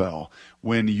NFL,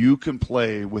 when you can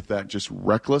play with that just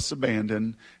reckless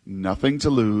abandon, nothing to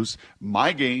lose.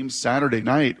 My game Saturday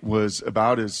night was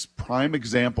about as prime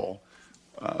example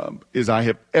as I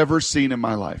have ever seen in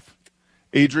my life.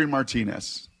 Adrian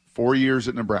Martinez, 4 years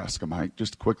at Nebraska, Mike,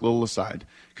 just a quick little aside,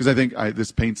 because I think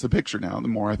this paints the picture now the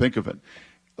more I think of it.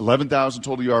 11,000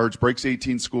 total yards, breaks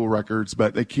 18 school records,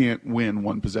 but they can't win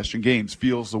one-possession games,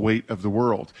 feels the weight of the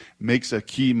world, makes a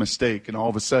key mistake, and all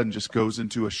of a sudden just goes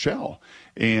into a shell.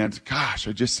 And, gosh,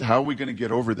 how are we going to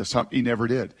get over this? He never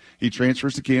did. He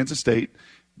transfers to Kansas State,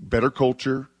 better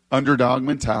culture, underdog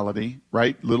mentality,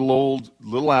 right?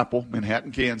 Little Apple,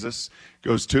 Manhattan, Kansas,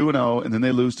 goes 2-0, and then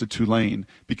they lose to Tulane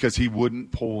because he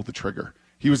wouldn't pull the trigger.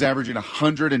 He was averaging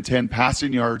 110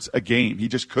 passing yards a game. He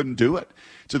just couldn't do it.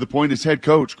 To the point his head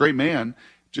coach, great man,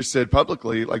 just said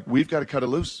publicly, we've got to cut it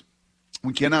loose.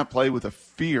 We cannot play with a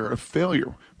fear of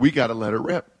failure. We got to let it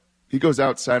rip. He goes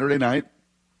out Saturday night,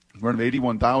 run of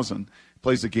 81,000,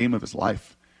 plays the game of his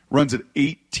life, runs it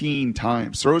 18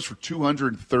 times, throws for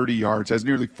 230 yards, has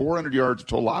nearly 400 yards of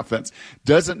total offense,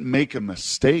 doesn't make a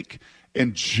mistake,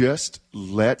 and just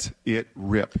let it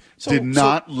rip. Did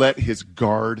not let his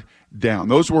guard down.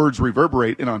 Those words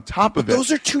reverberate, and on top of it,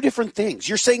 those are two different things.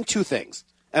 You're saying two things,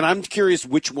 and I'm curious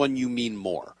which one you mean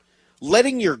more.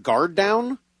 Letting your guard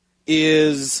down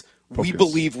is focus. We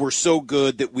believe we're so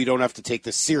good that we don't have to take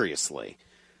this seriously.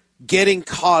 Getting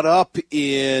caught up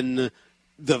in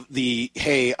the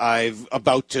hey, I've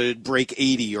about to break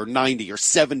 80 or 90 or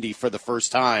 70 for the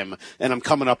first time, and I'm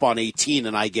coming up on 18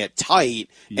 and I get tight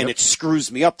and it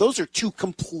screws me up. Those are two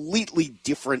completely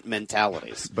different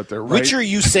mentalities. But they're right. Which are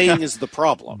you saying is the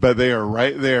problem? But they are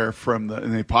right there and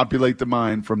they populate the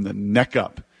mind from the neck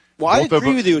up. Well, I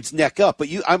agree with you. It's neck up, but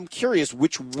I'm curious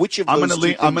which of those two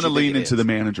things I'm going to lean into the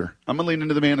manager. I'm going to lean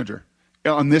into the manager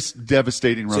on this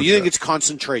devastating road. So you think it's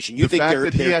concentration? You think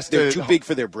they're too big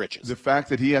for their britches? The fact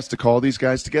that he has to call these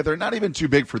guys together, not even too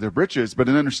big for their britches, but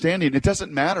an understanding. It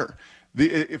doesn't matter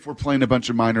if we're playing a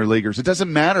bunch of minor leaguers. It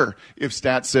doesn't matter if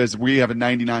Stats says we have a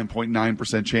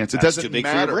 99.9% chance. It doesn't too big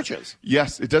matter. For your britches.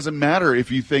 Yes, it doesn't matter if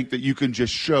you think that you can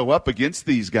just show up against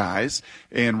these guys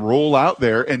and roll out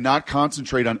there and not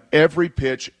concentrate on every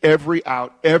pitch, every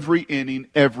out, every inning,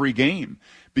 every game,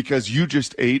 because you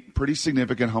just ate pretty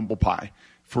significant humble pie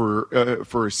for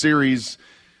a series,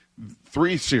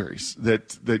 3 series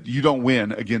that you don't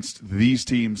win against these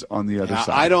teams on the other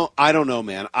side. I don't know,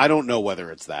 man. I don't know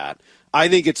whether it's that. I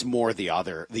think it's more the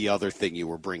other thing you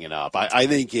were bringing up. I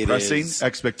think it pressing is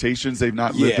expectations they've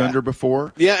not lived under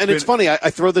before. Yeah, and it's funny. I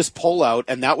throw this poll out,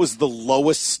 and that was the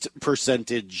lowest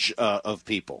percentage of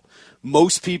people.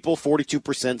 Most people,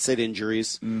 42%, said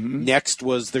injuries. Mm-hmm. Next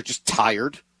was they're just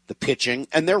tired, the pitching,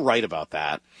 and they're right about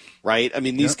that, right? I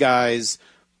mean, these guys,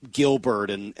 Gilbert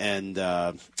and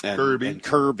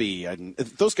Kirby, and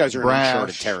those guys are in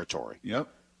uncharted territory. Yep.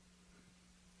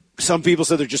 Some people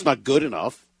say they're just not good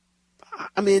enough.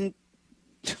 I mean,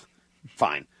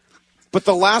 fine. But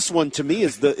the last one to me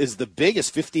is the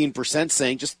biggest, 15%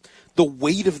 saying just the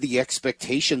weight of the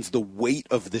expectations, the weight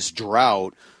of this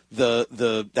drought,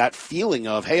 that feeling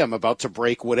of, hey, I'm about to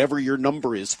break whatever your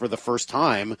number is for the first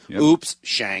time. Yep. Oops,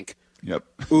 shank. Yep.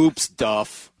 Oops,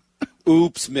 duff.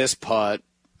 Oops, miss putt.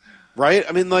 right?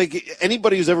 I mean, like,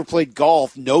 anybody who's ever played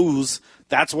golf knows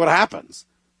that's what happens.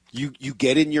 You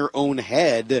get in your own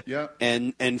head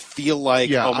and feel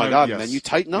like, oh my God, and then you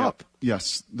tighten up.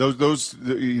 Yes, those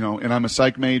and I'm a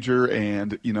psych major,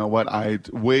 and you know what? I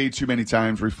way too many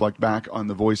times reflect back on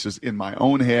the voices in my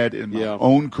own head, in my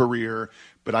own career.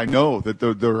 But I know that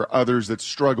there are others that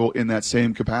struggle in that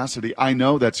same capacity. I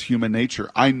know that's human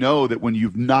nature. I know that when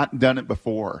you've not done it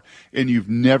before and you've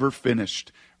never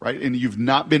finished, right, and you've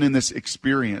not been in this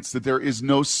experience, that there is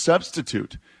no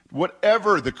substitute.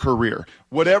 Whatever the career,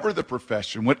 whatever the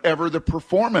profession, whatever the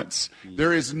performance,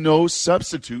 there is no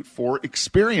substitute for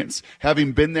experience,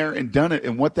 having been there and done it,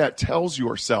 and what that tells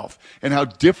yourself, and how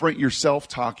different your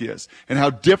self-talk is, and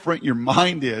how different your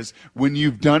mind is when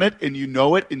you've done it and you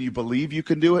know it and you believe you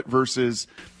can do it versus,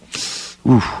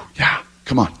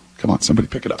 come on, somebody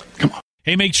pick it up, come on.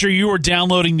 Hey, make sure you are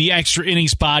downloading the Extra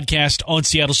Innings podcast on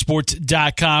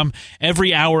seattlesports.com.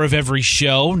 Every hour of every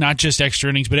show, not just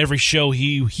Extra Innings, but every show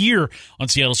you hear on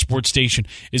Seattle Sports Station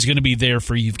is going to be there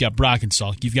for you. You've got Brock and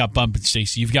Salk, you've got Bump and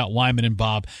Stacy, you've got Wyman and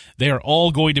Bob. They are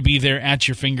all going to be there at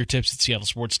your fingertips at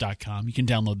seattlesports.com. You can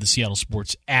download the Seattle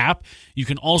Sports app. You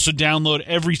can also download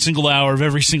every single hour of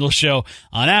every single show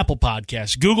on Apple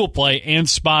Podcasts, Google Play, and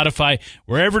Spotify.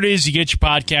 Wherever it is you get your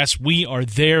podcasts, we are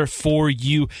there for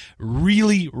you.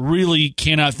 Really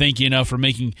cannot thank you enough for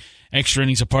making Extra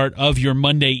Innings a part of your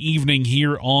Monday evening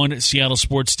here on Seattle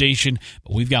Sports Station.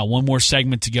 But we've got one more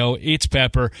segment to go. It's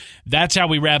Pepper. That's how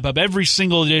we wrap up every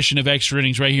single edition of Extra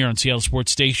Innings right here on Seattle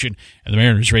Sports Station and the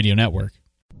Mariners Radio Network.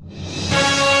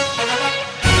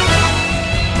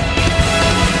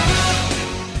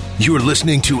 You're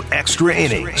listening to Extra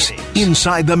Innings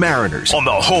Inside the Mariners on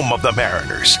the home of the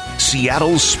Mariners,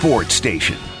 Seattle Sports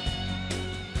Station.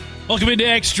 Welcome into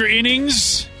Extra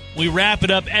Innings. We wrap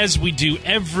it up as we do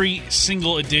every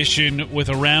single edition with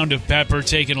a round of Pepper,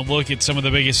 taking a look at some of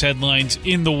the biggest headlines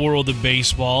in the world of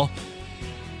baseball.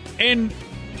 And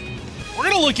we're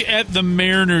going to look at the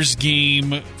Mariners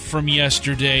game from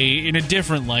yesterday in a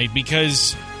different light,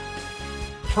 because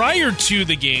prior to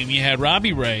the game, you had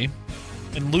Robbie Ray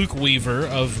and Luke Weaver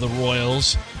of the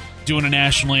Royals doing a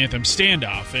national anthem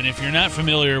standoff. And if you're not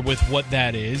familiar with what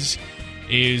that is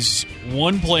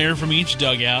one player from each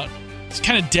dugout. It's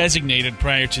kind of designated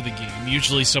prior to the game,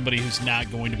 usually somebody who's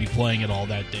not going to be playing at all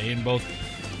that day. And both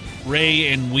Ray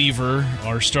and Weaver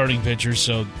are starting pitchers,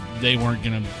 so they weren't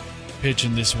going to pitch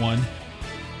in this one.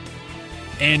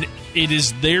 And it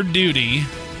is their duty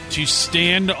to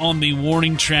stand on the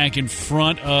warning track in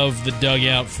front of the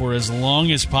dugout for as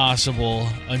long as possible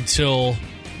until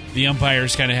the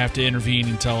umpires kind of have to intervene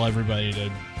and tell everybody to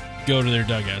go to their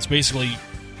dugouts. Basically,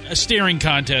 a staring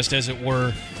contest, as it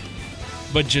were,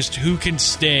 but just who can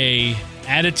stay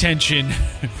at attention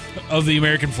of the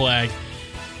American flag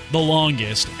the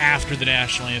longest after the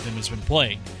national anthem has been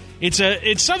played. It's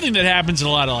something that happens in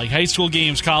a lot of like high school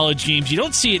games, college games. You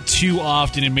don't see it too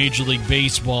often in Major League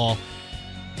Baseball,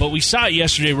 but we saw it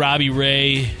yesterday. Robbie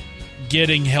Ray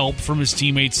getting help from his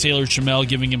teammates, Taylor Trammell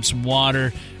giving him some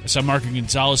water. I saw Marco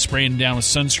Gonzalez spraying him down with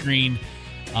sunscreen.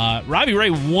 Robbie Ray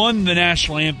won the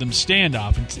national anthem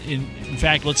standoff. In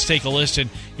fact, let's take a listen.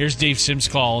 Here's Dave Sims'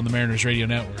 call on the Mariners Radio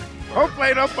Network. Home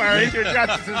plate umpire Adrian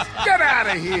Johnson says, "Get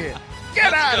out of here!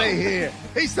 Get out of here!"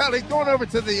 He's going over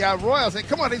to the Royals and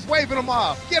come on, he's waving them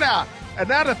off. Get out! And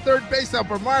now the third base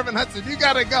umpire Marvin Hudson, you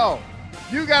got to go.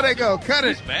 You got to go. Cut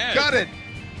it. Cut it.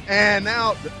 And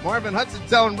now Marvin Hudson's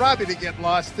telling Robbie to get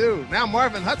lost too. Now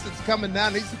Marvin Hudson's coming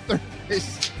down. He's the third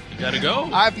base. Gotta go.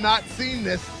 I've not seen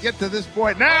this get to this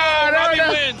point. Robbie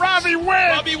wins. Robbie wins.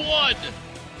 Robbie won.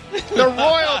 The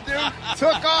Royal dude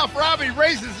took off. Robbie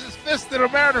raises his fist to the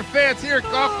Mariner fans here at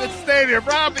Kauffman Stadium.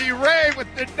 Robbie Ray with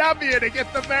the W to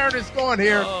get the Mariners going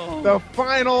here. Oh. The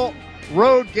final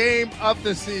road game of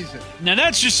the season. Now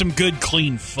that's just some good,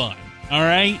 clean fun. All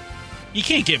right, you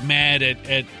can't get mad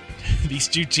at these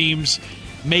two teams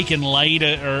making light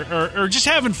or just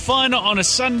having fun on a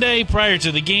Sunday prior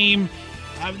to the game.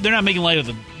 They're not making light of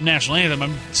the national anthem.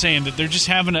 I'm saying that they're just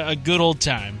having a good old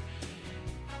time.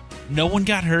 No one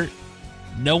got hurt.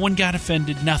 No one got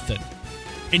offended. Nothing.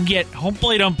 And yet, home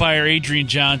plate umpire Adrian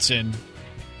Johnson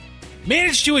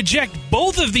managed to eject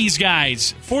both of these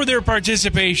guys for their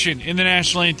participation in the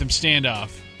national anthem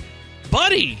standoff.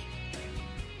 Buddy,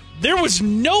 there was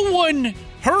no one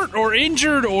hurt or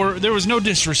injured, or there was no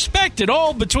disrespect at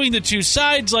all between the two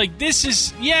sides. Like, this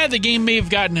is, the game may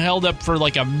have gotten held up for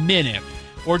like a minute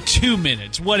or 2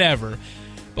 minutes, whatever.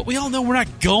 But we all know we're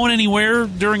not going anywhere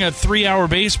during a 3-hour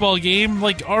baseball game.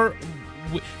 Like,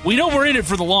 we know we're in it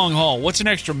for the long haul. What's an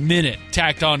extra minute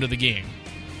tacked onto the game?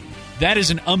 That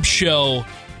is an ump show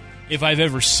if I've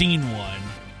ever seen one.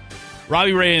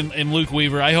 Robbie Ray and Luke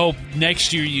Weaver, I hope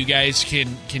next year you guys can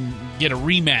get a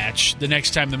rematch the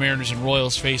next time the Mariners and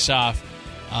Royals face off.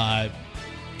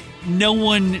 No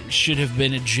one should have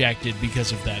been ejected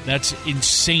because of that. That's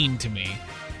insane to me.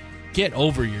 Get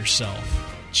over yourself.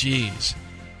 Jeez.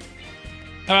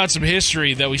 How about some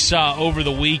history that we saw over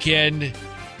the weekend?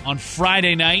 On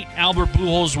Friday night, Albert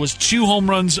Pujols was 2 home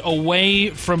runs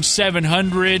away from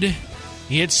 700.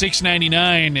 He hit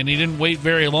 699, and he didn't wait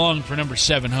very long for number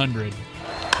 700.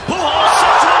 Pujols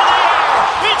sends it in the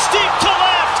air. It's deep to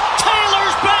left.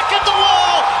 Taylor's back at the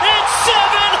wall. It's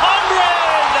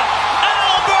 700.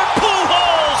 Albert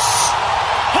Pujols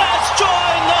has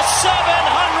joined the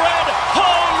 700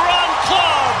 home run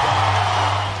club.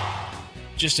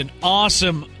 Just an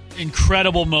awesome,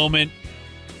 incredible moment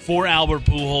for Albert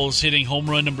Pujols, hitting home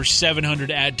run number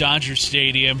 700 at Dodger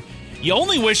Stadium. You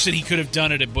only wish that he could have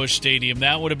done it at Busch Stadium.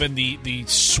 That would have been the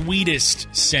sweetest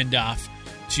send-off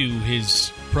to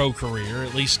his pro career,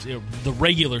 at least the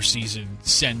regular season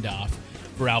send-off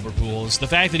for Albert Pujols. The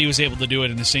fact that he was able to do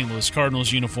it in the St. Louis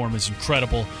Cardinals uniform is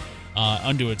incredible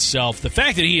unto itself. The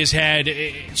fact that he has had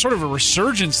sort of a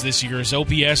resurgence this year, his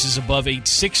OPS is above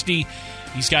 860.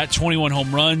 He's got 21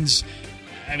 home runs.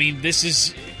 I mean, this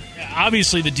is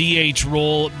obviously the DH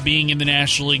role being in the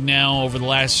National League now over the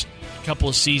last couple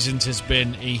of seasons has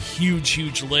been a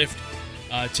huge lift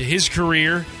to his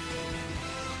career.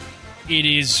 It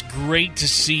is great to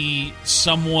see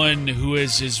someone who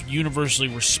is as universally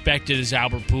respected as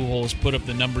Albert Pujols put up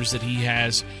the numbers that he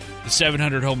has. The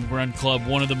 700 Home Run Club,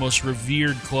 one of the most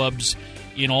revered clubs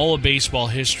in all of baseball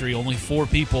history. Only 4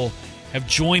 people have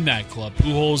joined that club.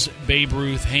 Pujols, Babe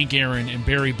Ruth, Hank Aaron, and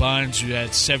Barry Bonds, who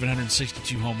had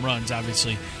 762 home runs.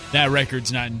 Obviously, that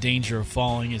record's not in danger of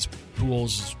falling, as Pujols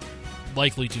is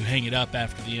likely to hang it up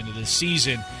after the end of this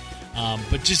season.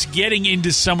 But just getting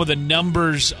into some of the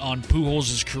numbers on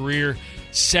Pujols' career,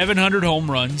 700 home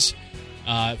runs,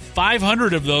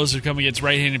 500 of those have come against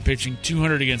right-handed pitching,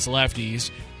 200 against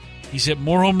lefties. He's hit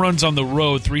more home runs on the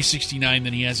road, 369,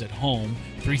 than he has at home,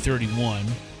 331.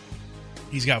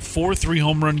 He's got 4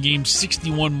 3-home run games,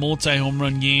 61 multi-home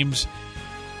run games.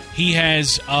 He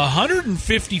has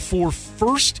 154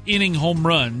 first-inning home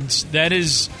runs. That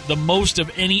is the most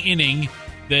of any inning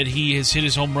that he has hit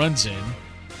his home runs in.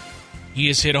 He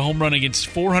has hit a home run against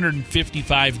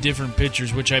 455 different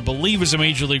pitchers, which I believe is a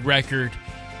Major League record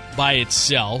by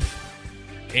itself.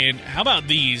 And how about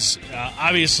these?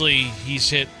 Obviously, he's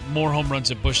hit more home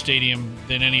runs at Busch Stadium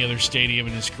than any other stadium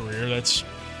in his career. That's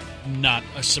not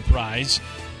a surprise.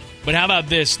 But how about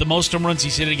this? The most home runs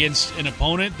he's hit against an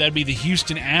opponent, that'd be the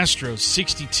Houston Astros,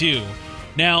 62.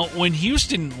 Now, when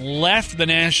Houston left the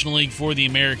National League for the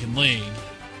American League,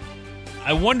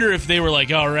 I wonder if they were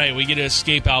like, all right, we get to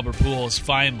escape Albert Pujols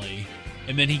finally.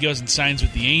 And then he goes and signs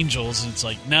with the Angels, and it's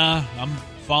like, nah, I'm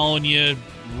following you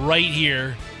right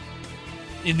here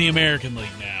in the American League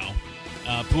now.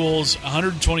 Pujols,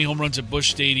 120 home runs at Busch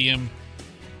Stadium,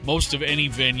 most of any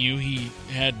venue. He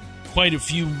had quite a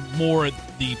few more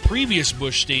at the previous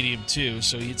Busch Stadium, too.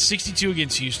 So he had 62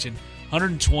 against Houston,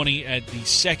 120 at the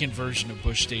second version of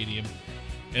Busch Stadium.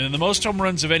 And then the most home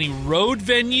runs of any road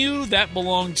venue, that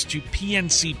belongs to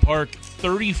PNC Park,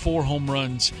 34 home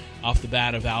runs off the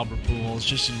bat of Albert Pujols.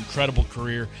 Just an incredible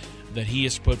career that he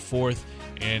has put forth,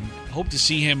 and hope to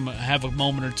see him have a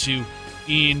moment or two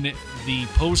in the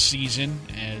postseason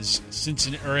as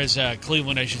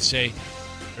Cleveland, I should say,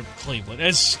 or Cleveland,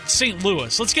 as St.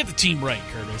 Louis. Let's get the team right,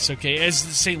 Curtis, okay? As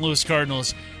the St. Louis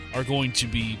Cardinals are going to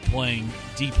be playing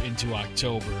deep into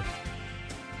October.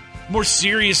 More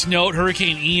serious note,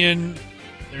 Hurricane Ian,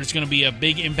 there's going to be a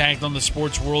big impact on the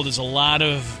sports world. There's a lot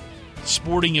of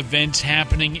sporting events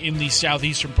happening in the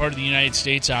southeastern part of the United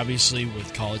States, obviously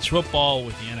with college football,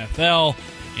 with the NFL,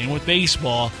 and with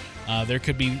baseball. There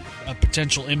could be a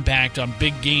potential impact on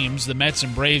big games. The Mets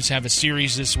and Braves have a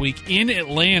series this week in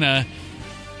Atlanta,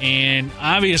 and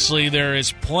obviously there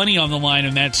is plenty on the line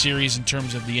in that series in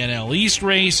terms of the NL East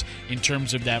race, in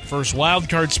terms of that first wild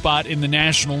card spot in the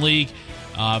National League.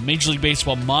 Major League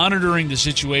Baseball monitoring the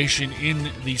situation in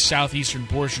the southeastern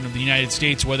portion of the United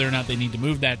States, whether or not they need to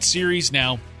move that series.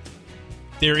 Now,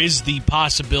 there is the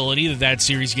possibility that that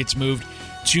series gets moved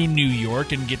to New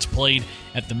York and gets played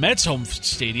at the Mets home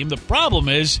stadium. The problem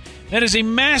is that is a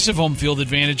massive home field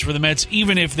advantage for the Mets,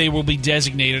 even if they will be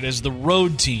designated as the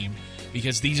road team,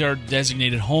 because these are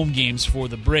designated home games for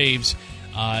the Braves.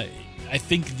 I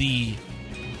think the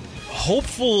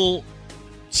hopeful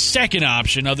second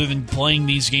option, other than playing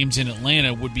these games in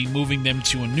Atlanta, would be moving them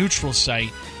to a neutral site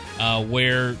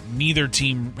where neither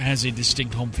team has a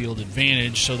distinct home field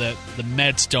advantage, so that the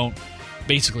Mets don't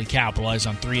basically capitalize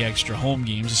on 3 extra home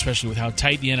games, especially with how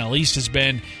tight the NL East has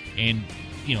been. And,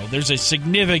 there's a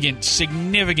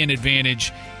significant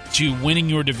advantage to winning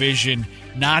your division,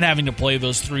 not having to play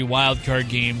those 3 wild card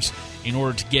games in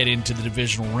order to get into the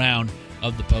divisional round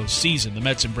of the postseason. The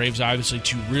Mets and Braves are obviously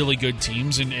 2 really good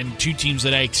teams and 2 teams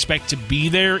that I expect to be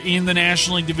there in the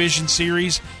National League Division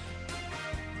Series.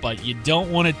 But you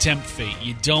don't want to tempt fate.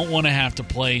 You don't want to have to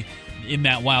play in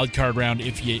that wild card round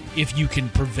if you can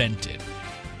prevent it.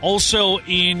 Also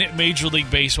in Major League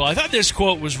Baseball, I thought this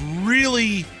quote was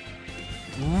really,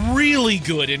 really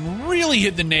good and really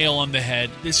hit the nail on the head.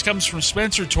 This comes from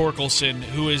Spencer Torkelson,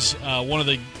 who is one of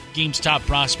the game's top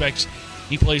prospects.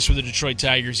 He plays for the Detroit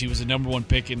Tigers. He was the number 1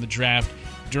 pick in the draft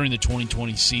during the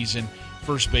 2020 season,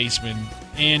 first baseman.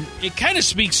 And it kind of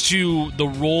speaks to the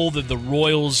role that the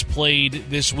Royals played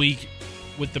this week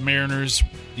with the Mariners.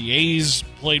 The A's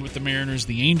played with the Mariners.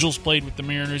 The Angels played with the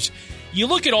Mariners. You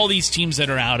look at all these teams that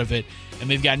are out of it, and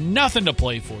they've got nothing to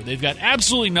play for. They've got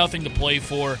absolutely nothing to play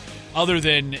for other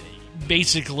than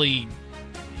basically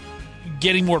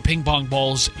getting more ping pong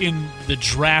balls in the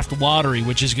draft lottery,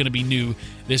 which is going to be new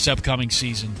this upcoming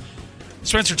season.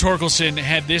 Spencer Torkelson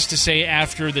had this to say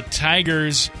after the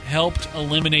Tigers helped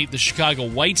eliminate the Chicago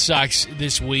White Sox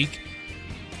this week.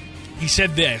 He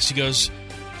said this. He goes,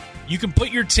 "You can put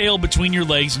your tail between your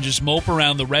legs and just mope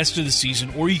around the rest of the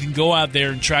season, or you can go out there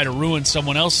and try to ruin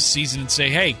someone else's season and say,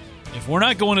 hey, if we're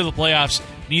not going to the playoffs,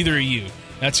 neither are you."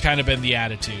 That's kind of been the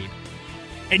attitude.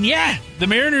 And yeah, the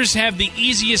Mariners have the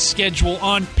easiest schedule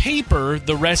on paper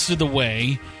the rest of the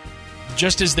way,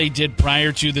 just as they did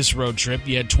prior to this road trip.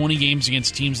 You had 20 games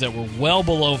against teams that were well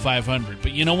below 500.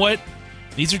 But you know what?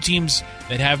 These are teams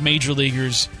that have major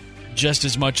leaguers just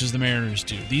as much as the Mariners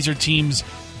do. These are teams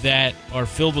that are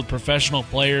filled with professional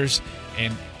players.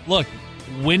 And look,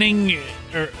 winning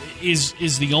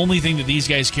is the only thing that these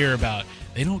guys care about.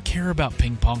 They don't care about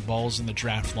ping pong balls in the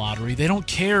draft lottery. They don't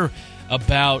care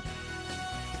about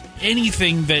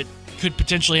anything that could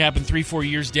potentially happen 3-4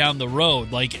 years down the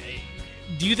road. Like,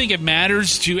 do you think it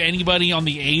matters to anybody on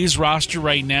the A's roster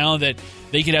right now that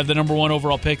they could have the number 1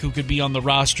 overall pick who could be on the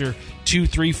roster 2,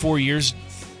 3, 4 years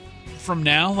from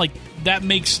now? Like, that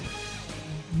makes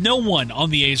no one on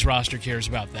the A's roster cares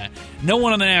about that. No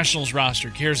one on the Nationals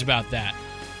roster cares about that.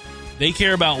 They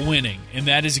care about winning, and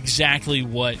that is exactly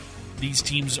what these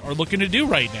teams are looking to do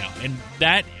right now. And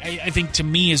that, I think, to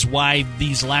me, is why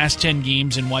these last 10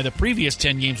 games and why the previous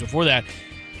 10 games before that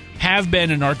have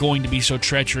been and are going to be so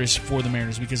treacherous for the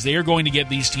Mariners, because they are going to get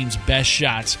these teams' best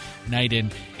shots night in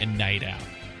and night out.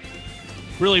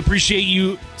 Really appreciate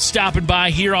you stopping by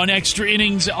here on Extra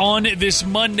Innings on this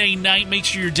Monday night. Make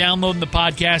sure you're downloading the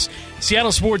podcast,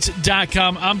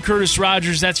 seattlesports.com. I'm Curtis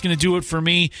Rogers. That's going to do it for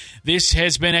me. This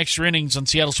has been Extra Innings on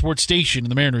Seattle Sports Station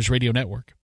and the Mariners Radio Network.